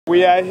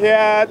We are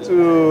here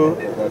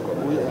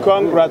to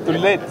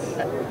congratulate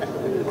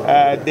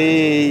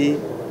the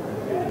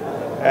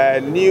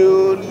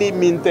newly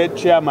minted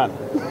chairman,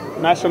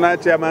 national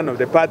chairman of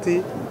the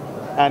party,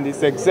 and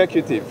his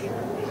executive.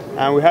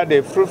 And we had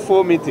a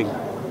fruitful meeting.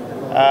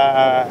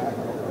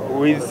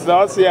 With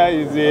us here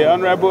is the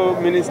Honorable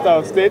Minister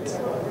of State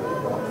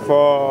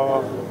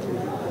for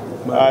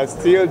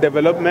Steel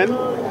Development,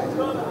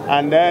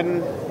 and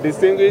then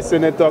distinguished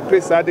Senator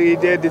Chris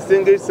Adigije,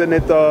 distinguished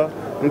Senator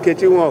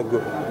Nkechi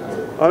Nwogu,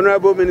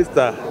 Honorable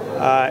Minister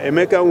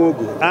Emeka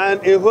Nwogu,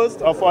 and a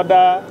host of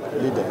other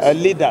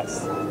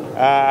leaders.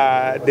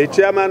 The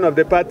chairman of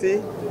the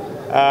party,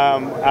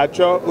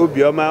 Acho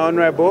Obioma,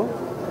 Honorable,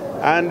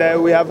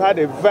 and we have had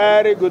a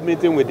very good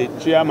meeting with the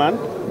chairman,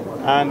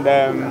 and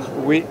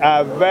we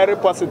are very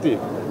positive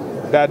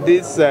that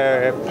this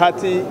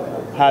party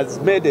has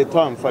made a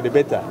turn for the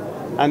better,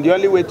 and the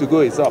only way to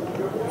go is up.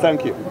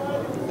 Thank you.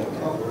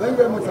 Thank you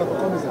very much, sir, for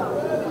coming, sir.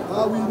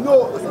 We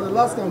know, as at the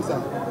last time,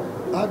 sir,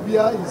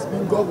 Abia is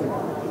being governed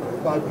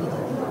by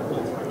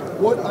PDP.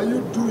 What are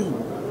you doing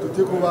to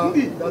take over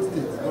that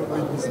state for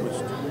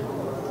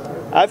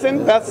APC? I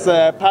think that's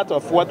part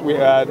of what we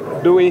are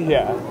doing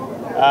here.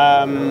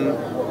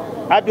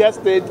 Abia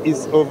State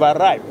is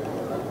overripe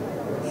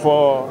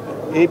for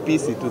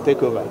APC to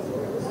take over.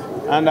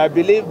 And I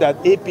believe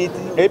that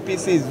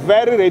APC is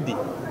very ready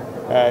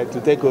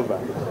to take over.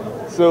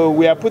 So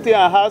we are putting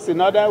our house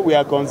in order, we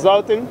are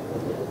consulting,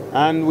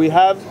 and we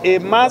have a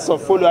mass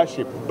of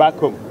followership back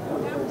home.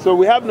 So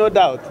we have no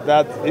doubt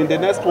that in the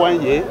next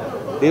 1 year,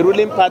 the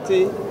ruling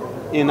party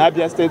in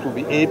Abia State will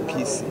be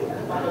APC.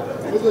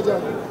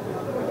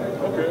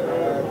 Okay,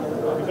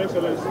 His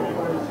Excellency,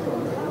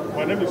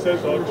 my name is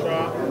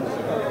Ocha.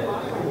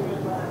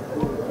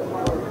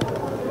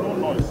 No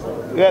noise.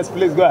 Yes,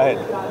 please go ahead.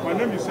 My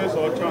name is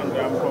Ocha, and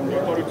I'm from the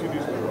authority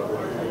district.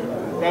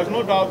 There's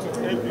no doubt that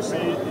APC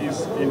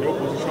is in the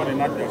opposition in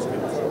Abia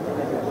State.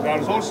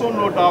 There's also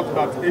no doubt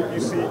that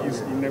APC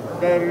is in a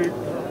very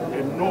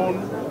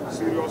known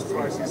serious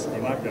crisis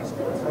in Abia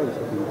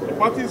State. The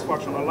party is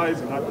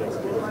factionalized in Abia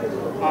State.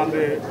 And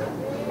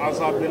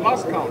as at the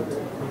last count,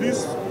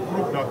 this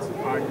group that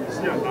is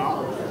here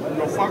now,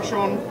 your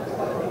faction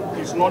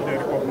is not the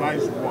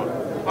recognized one.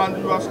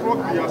 And you are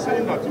struggling, you are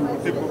saying that you will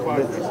take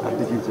over this.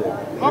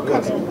 How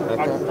can you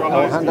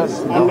actualize this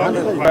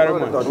under the very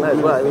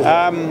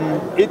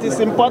much. It is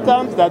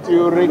important that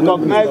you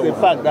recognize the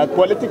fact that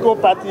political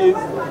parties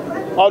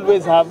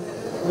always have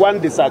one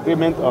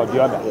disagreement or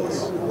the other.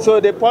 So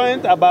the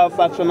point about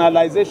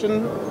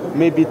factionalization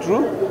may be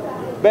true,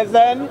 but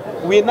then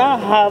we now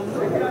have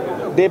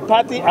the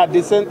party at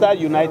the center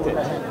united.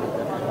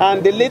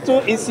 And the little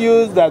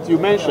issues that you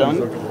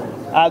mentioned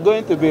are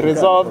going to be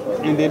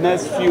resolved in the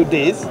next few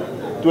days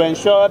to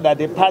ensure that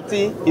the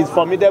party is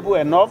formidable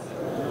enough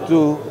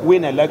to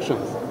win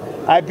elections.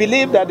 I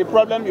believe that the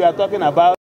problem you are talking about